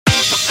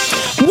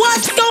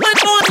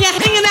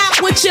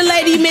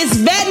lady, Miss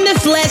Vet in the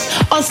Flesh,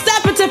 on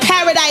Step Into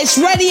Paradise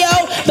Radio.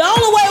 The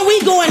only way we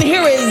going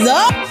here is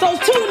up. So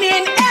tune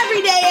in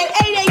every day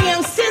at 8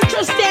 a.m.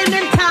 Central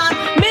Standard Time.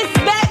 Miss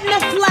Vet in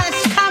the Flesh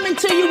coming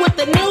to you with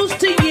the news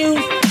to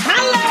use.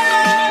 Holla!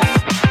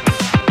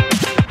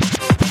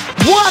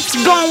 What's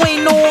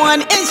going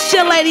on? It's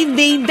your lady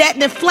V, Vet in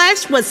the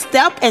Flesh, with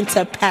Step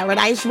Into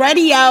Paradise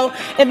Radio.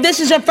 If this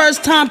is your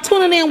first time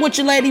tuning in with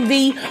your lady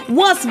V,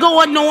 what's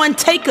going on?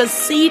 Take a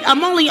seat.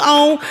 I'm only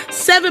on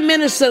 7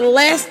 minutes or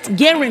less,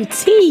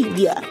 guaranteed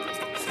ya.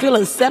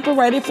 Feeling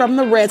separated from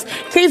the rest.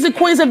 Kings and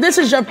queens, if this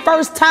is your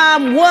first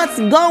time, what's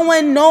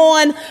going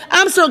on?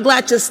 I'm so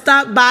glad you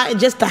stopped by and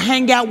just to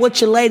hang out with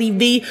your lady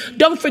V.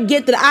 Don't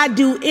forget that I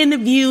do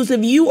interviews.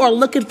 If you are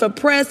looking for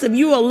press, if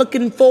you are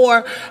looking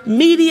for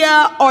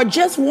media, or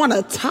just want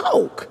to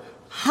talk,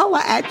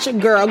 holla at your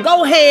girl.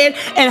 Go ahead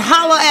and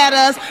holla at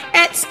us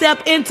at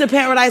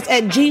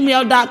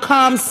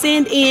stepintoparadise@gmail.com.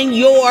 Send in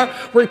your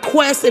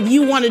requests if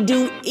you want to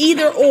do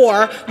either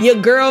or. Your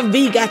girl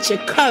V got you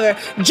covered.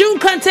 June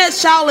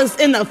contest, y'all, is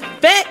in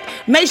effect.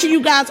 Make sure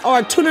you guys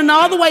are tuning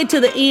all the way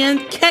to the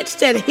end. Catch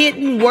that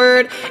hidden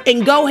word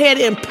and go ahead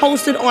and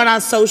post it on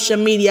our social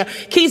media.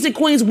 Kings and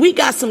queens, we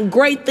got some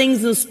great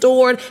things in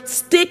store.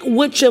 Stick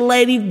with your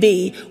lady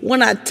V.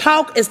 When I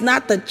talk, it's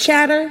not the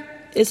chatter.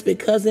 It's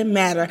because it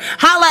matter.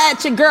 Holla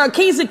at your girl.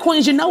 Kings and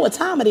queens, you know what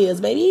time it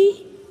is,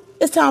 baby.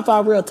 It's time for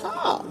our real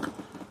talk.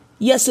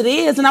 Yes, it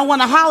is. And I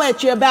want to holla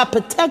at you about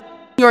protecting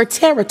your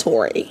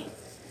territory.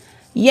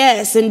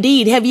 Yes,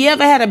 indeed. Have you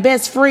ever had a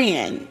best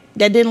friend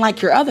that didn't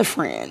like your other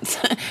friends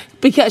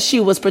because she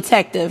was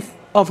protective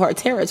of her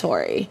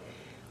territory?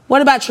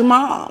 What about your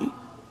mom?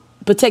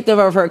 Protective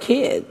of her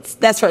kids.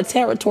 That's her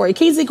territory.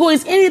 Kings and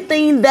queens,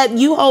 anything that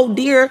you hold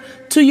dear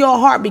to your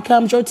heart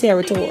becomes your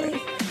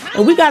territory.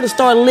 And we got to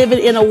start living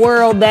in a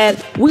world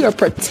that we are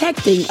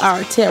protecting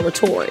our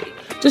territory.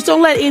 Just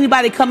don't let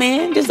anybody come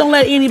in. Just don't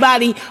let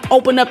anybody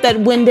open up that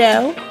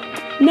window.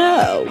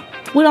 No,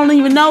 we don't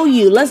even know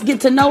you. Let's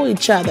get to know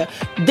each other.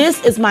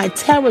 This is my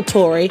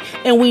territory,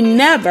 and we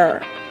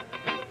never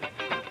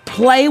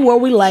play where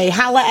we lay.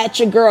 Holla at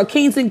your girl.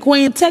 Kings and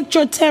queens, protect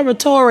your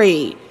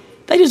territory.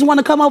 They just want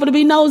to come over to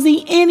be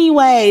nosy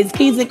anyways.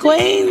 Kings and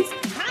queens,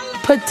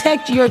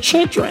 protect your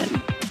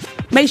children.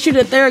 Make sure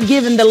that they're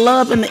given the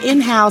love in the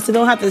in-house and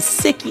don't have to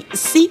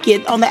seek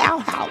it on the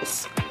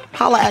outhouse.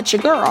 Holla at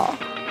your girl.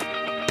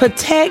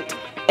 Protect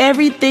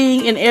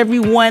everything and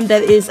everyone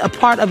that is a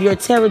part of your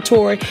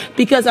territory,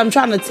 because I'm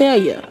trying to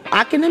tell you,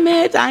 I can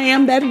admit I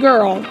am that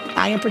girl.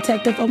 I am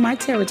protective of my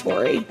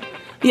territory.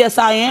 Yes,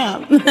 I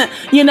am.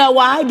 You know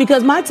why?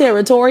 Because my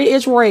territory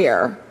is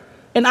rare.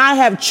 And I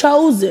have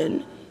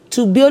chosen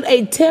to build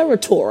a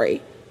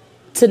territory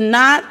to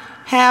not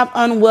have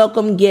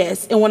unwelcome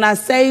guests. And when I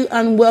say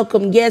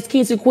unwelcome guests,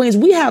 kings and queens,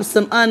 we have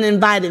some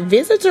uninvited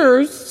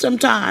visitors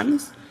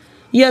sometimes.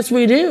 Yes,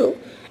 we do.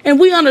 And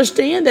we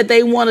understand that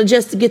they want to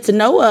just get to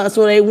know us,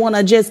 or they want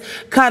to just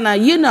kind of,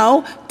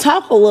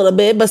 talk a little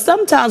bit. But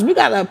sometimes we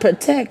got to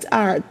protect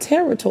our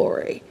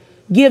territory,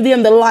 give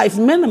them the life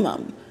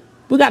minimum.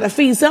 We got to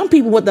feed some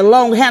people with the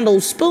long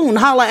handled spoon.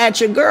 Holla at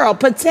your girl.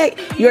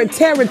 Protect your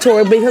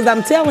territory, because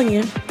I'm telling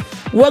you,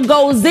 what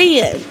goes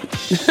in,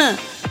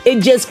 it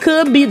just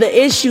could be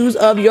the issues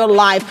of your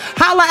life.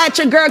 Holla at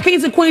your girl.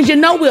 Kings and queens,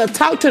 we'll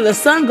talk till the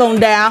sun goes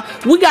down.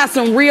 We got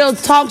some real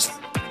talks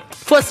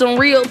for some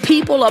real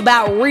people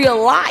about real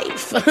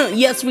life.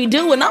 Yes, we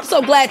do. And I'm so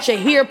glad you're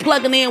here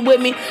plugging in with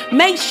me.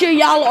 Make sure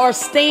y'all are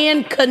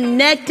staying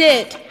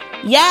connected.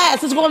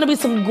 Yes, it's going to be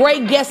some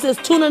great guests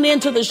tuning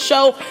into the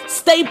show.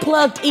 Stay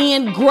plugged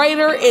in.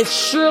 Greater is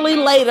surely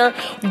later.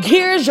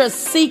 Here's your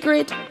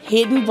secret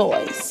hidden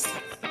voice.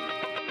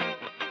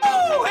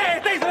 Oh,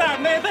 hey, thanks a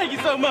lot, man. Thank you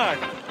so much.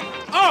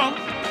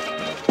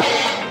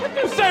 What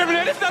you serving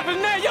there? This stuff is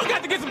there. You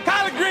got to get some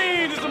collard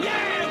greens and some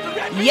yams.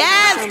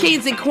 Yes,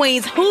 kings and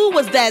queens, who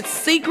was that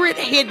secret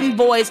hidden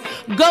voice?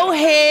 Go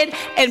ahead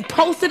and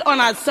post it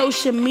on our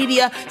social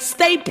media.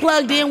 Stay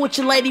plugged in with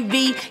your lady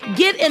V.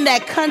 Get in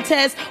that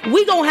contest.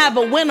 We gonna have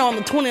a winner on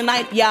the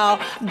 29th, y'all.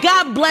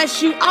 God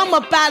bless you. I'm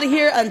up out of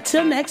here.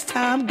 Until next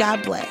time,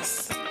 God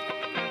bless.